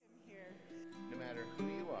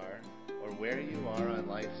where you are on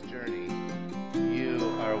life's journey,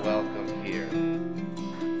 you are welcome here.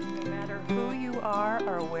 No matter who you are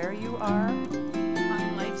or where you are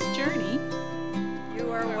on life's journey,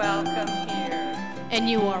 you are welcome here. And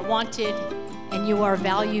you are wanted and you are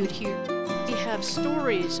valued here. We have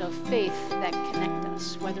stories of faith that connect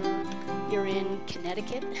us, whether you're in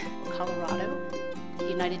Connecticut, Colorado, the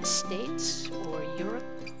United States, or Europe,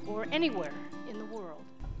 or anywhere in the world.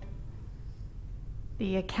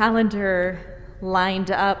 The calendar lined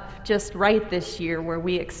up just right this year where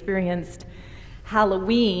we experienced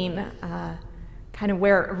Halloween, kind of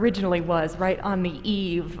where it originally was, right on the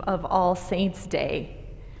eve of All Saints' Day.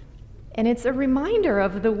 And it's a reminder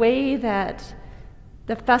of the way that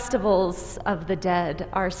the festivals of the dead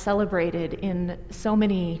are celebrated in so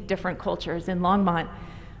many different cultures. In Longmont,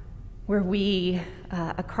 where we,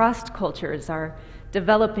 across cultures, are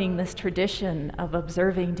developing this tradition of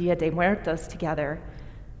observing Dia de Muertos together.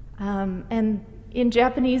 And in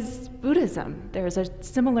Japanese Buddhism, there's a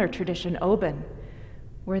similar tradition, Obon,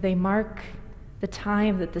 where they mark the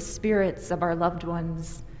time that the spirits of our loved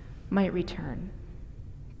ones might return.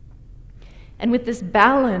 And with this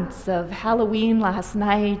balance of Halloween last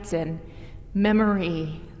night and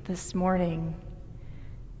memory this morning,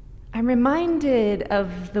 I'm reminded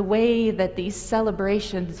of the way that these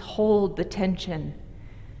celebrations hold the tension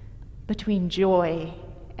between joy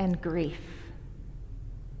and grief.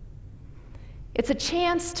 It's a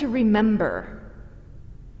chance to remember,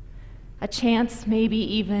 a chance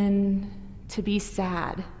maybe even to be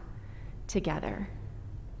sad together.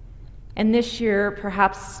 And this year,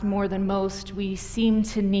 perhaps more than most, we seem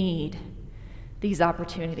to need these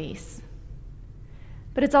opportunities.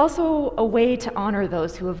 But it's also a way to honor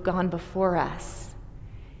those who have gone before us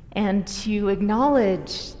and to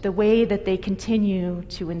acknowledge the way that they continue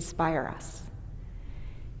to inspire us.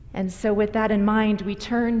 And so with that in mind, we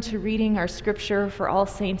turn to reading our scripture for All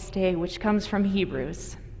Saints' Day, which comes from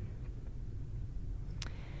Hebrews.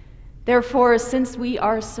 Therefore, since we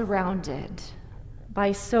are surrounded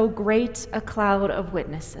by so great a cloud of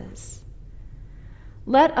witnesses,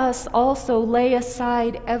 let us also lay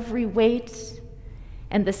aside every weight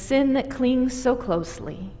and the sin that clings so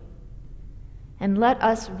closely, and let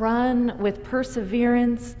us run with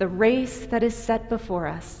perseverance the race that is set before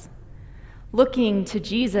us, looking to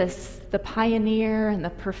Jesus, the pioneer and the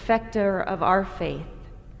perfecter of our faith,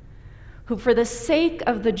 who for the sake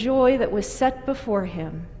of the joy that was set before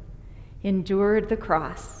him endured the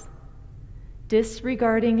cross,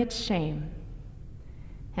 disregarding its shame,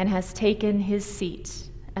 and has taken his seat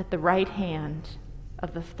at the right hand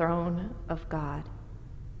of the throne of God.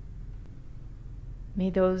 May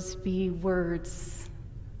those be words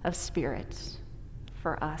of spirit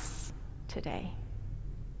for us today.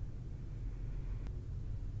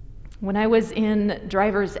 When I was in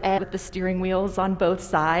driver's ed with the steering wheels on both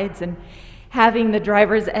sides and having the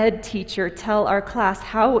driver's ed teacher tell our class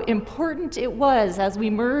how important it was as we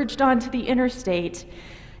merged onto the interstate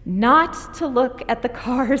not to look at the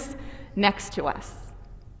cars next to us.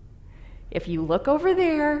 If you look over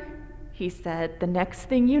there, he said, the next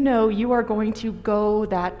thing you know, you are going to go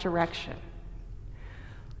that direction.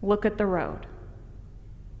 Look at the road.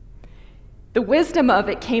 The wisdom of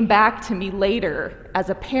it came back to me later as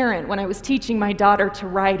a parent when I was teaching my daughter to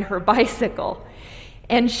ride her bicycle.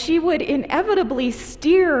 And she would inevitably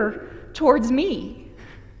steer towards me.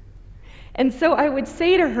 And so I would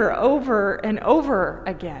say to her over and over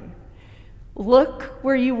again, look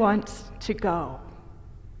where you want to go.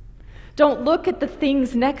 Don't look at the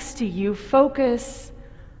things next to you. Focus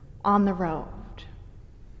on the road.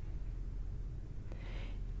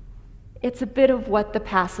 It's a bit of what the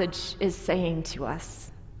passage is saying to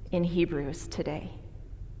us in Hebrews today.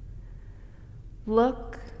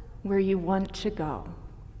 Look where you want to go.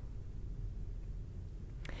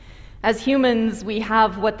 As humans, we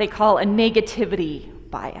have what they call a negativity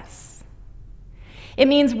bias. It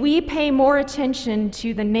means we pay more attention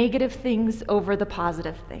to the negative things over the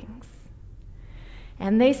positive things.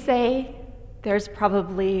 And they say there's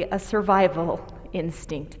probably a survival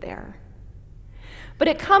instinct there. But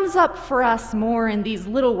it comes up for us more in these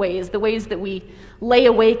little ways, the ways that we lay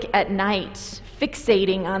awake at night,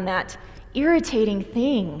 fixating on that irritating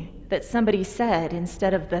thing that somebody said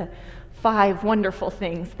instead of the 5 wonderful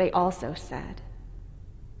things they also said.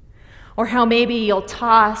 Or how maybe you'll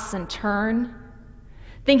toss and turn,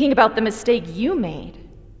 thinking about the mistake you made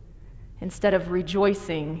instead of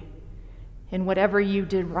rejoicing in whatever you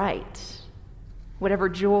did right, whatever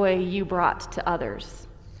joy you brought to others.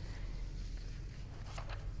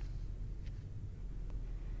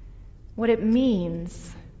 What it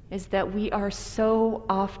means is that we are so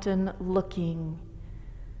often looking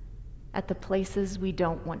at the places we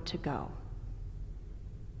don't want to go.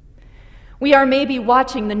 We are maybe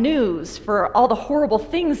watching the news for all the horrible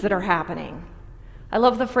things that are happening. I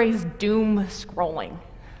love the phrase doom scrolling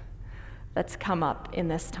that's come up in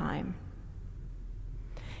this time.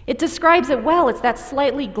 It describes it well. It's that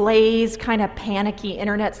slightly glazed, kind of panicky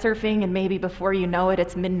internet surfing, and maybe before you know it,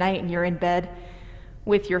 it's midnight and you're in bed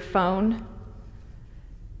with your phone.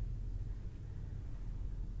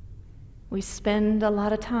 We spend a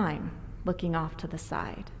lot of time looking off to the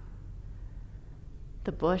side.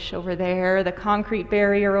 The bush over there, the concrete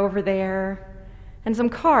barrier over there, and some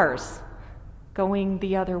cars going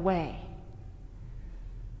the other way.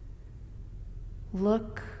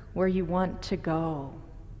 Look where you want to go,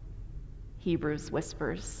 Hebrews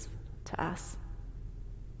whispers to us.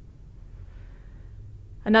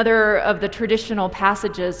 Another of the traditional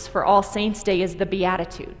passages for All Saints' Day is the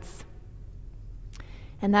Beatitudes.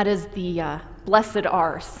 And that is the blessed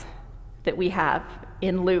are's that we have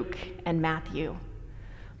in Luke and Matthew.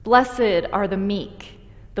 Blessed are the meek,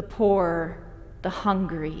 the poor, the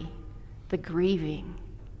hungry, the grieving.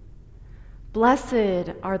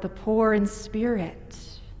 Blessed are the poor in spirit.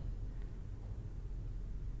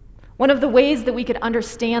 One of the ways that we could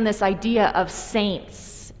understand this idea of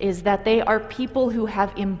saints is that they are people who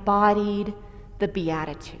have embodied the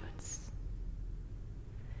Beatitudes.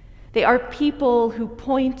 They are people who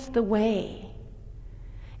point the way.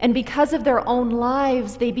 And because of their own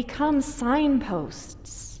lives, they become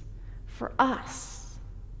signposts for us.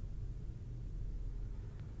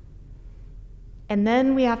 And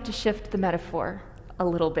then we have to shift the metaphor a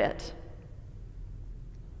little bit.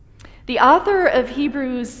 The author of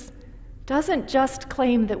Hebrews doesn't just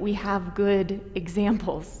claim that we have good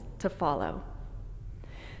examples to follow.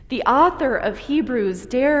 The author of Hebrews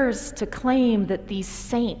dares to claim that these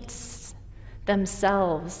saints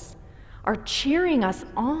themselves are cheering us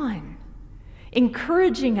on,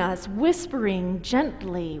 encouraging us, whispering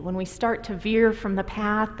gently when we start to veer from the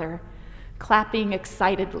path, or clapping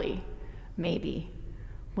excitedly, maybe,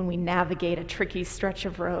 when we navigate a tricky stretch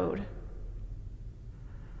of road.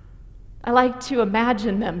 I like to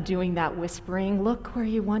imagine them doing that whispering, look where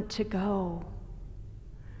you want to go.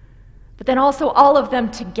 But then also all of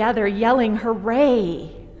them together yelling,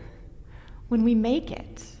 hooray, when we make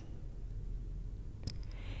it.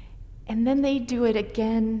 And then they do it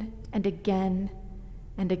again and again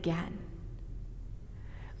and again.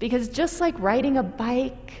 Because just like riding a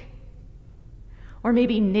bike, or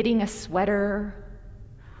maybe knitting a sweater,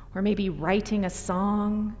 or maybe writing a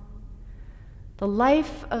song, the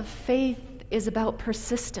life of faith is about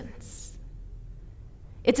persistence.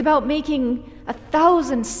 It's about making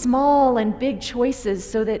 1,000 small and big choices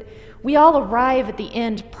so that we all arrive at the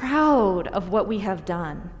end proud of what we have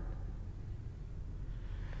done.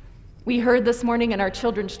 We heard this morning in our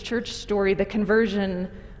children's church story the conversion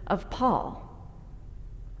of Paul,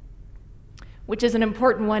 which is an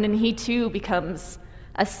important one, and he too becomes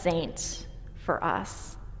a saint for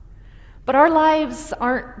us. But our lives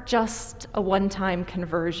aren't just a one-time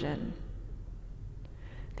conversion.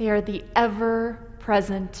 They are the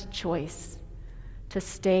ever-present choice to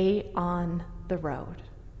stay on the road.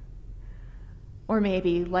 Or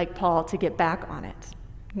maybe, like Paul, to get back on it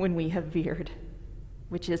when we have veered,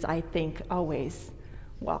 which is, I think, always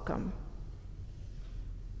welcome.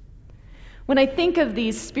 When I think of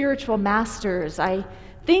these spiritual masters, I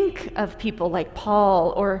think of people like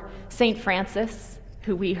Paul or St. Francis,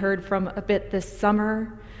 who we heard from a bit this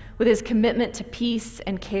summer, with his commitment to peace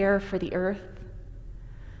and care for the earth.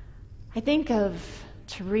 I think of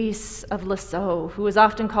Therese of Lisieux, who is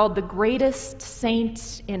often called the greatest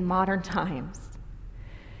saint in modern times.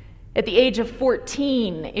 At the age of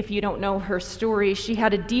 14, if you don't know her story, she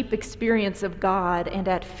had a deep experience of God, and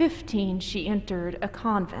at 15, she entered a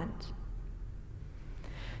convent.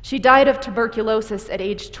 She died of tuberculosis at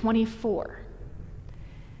age 24.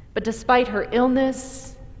 But despite her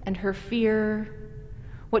illness and her fear,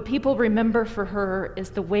 what people remember for her is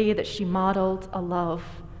the way that she modeled a love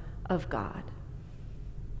of God.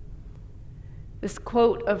 This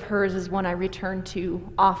quote of hers is one I return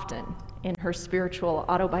to often in her spiritual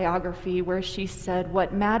autobiography, where she said,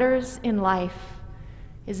 "What matters in life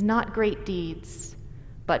is not great deeds,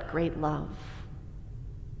 but great love."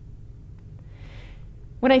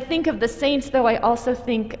 When I think of the saints, though, I also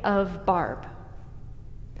think of Barb.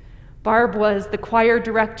 Barb was the choir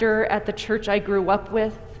director at the church I grew up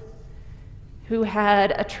with, who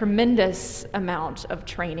had a tremendous amount of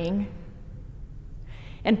training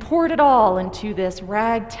and poured it all into this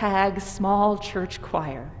ragtag small church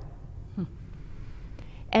choir.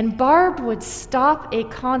 And Barb would stop a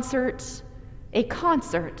concert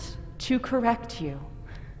to correct you.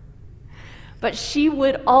 but she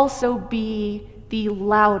would also be the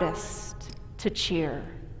loudest to cheer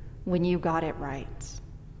when you got it right.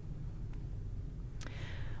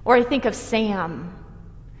 Or I think of Sam,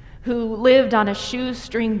 who lived on a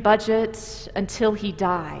shoestring budget until he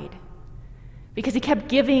died because he kept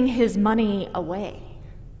giving his money away.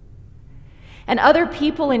 And other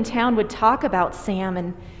people in town would talk about Sam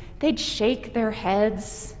and they'd shake their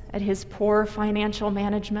heads at his poor financial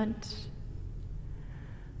management.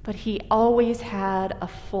 But he always had a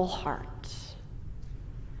full heart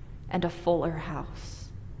and a fuller house.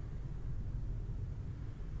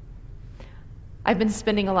 I've been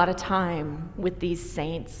spending a lot of time with these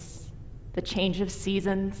saints. The change of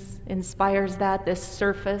seasons inspires that. This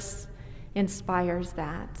surface inspires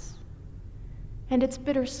that. And it's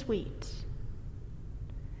bittersweet.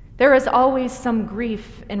 There is always some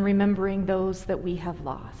grief in remembering those that we have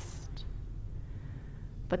lost.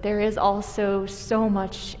 But there is also so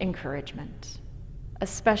much encouragement,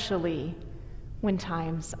 especially when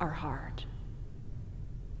times are hard.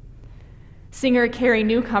 Singer Carrie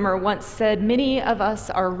Newcomer once said, "Many of us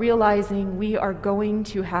are realizing we are going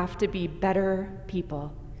to have to be better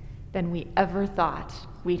people than we ever thought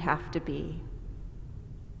we'd have to be."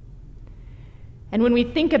 And when we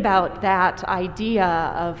think about that idea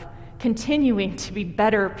of continuing to be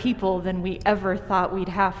better people than we ever thought we'd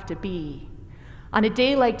have to be, on a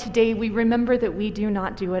day like today, we remember that we do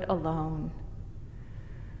not do it alone.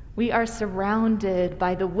 We are surrounded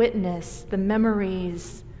by the witness, the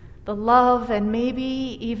memories, the love, and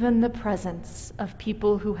maybe even the presence of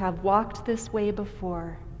people who have walked this way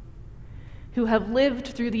before, who have lived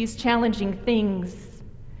through these challenging things,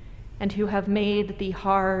 and who have made the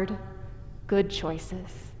hard, good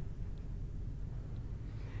choices.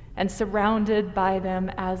 And surrounded by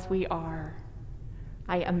them as we are,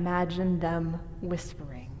 I imagine them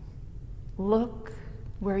whispering, "Look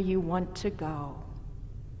where you want to go,"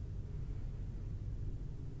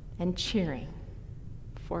 and cheering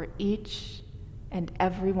for each and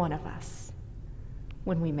every one of us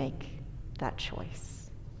when we make that choice.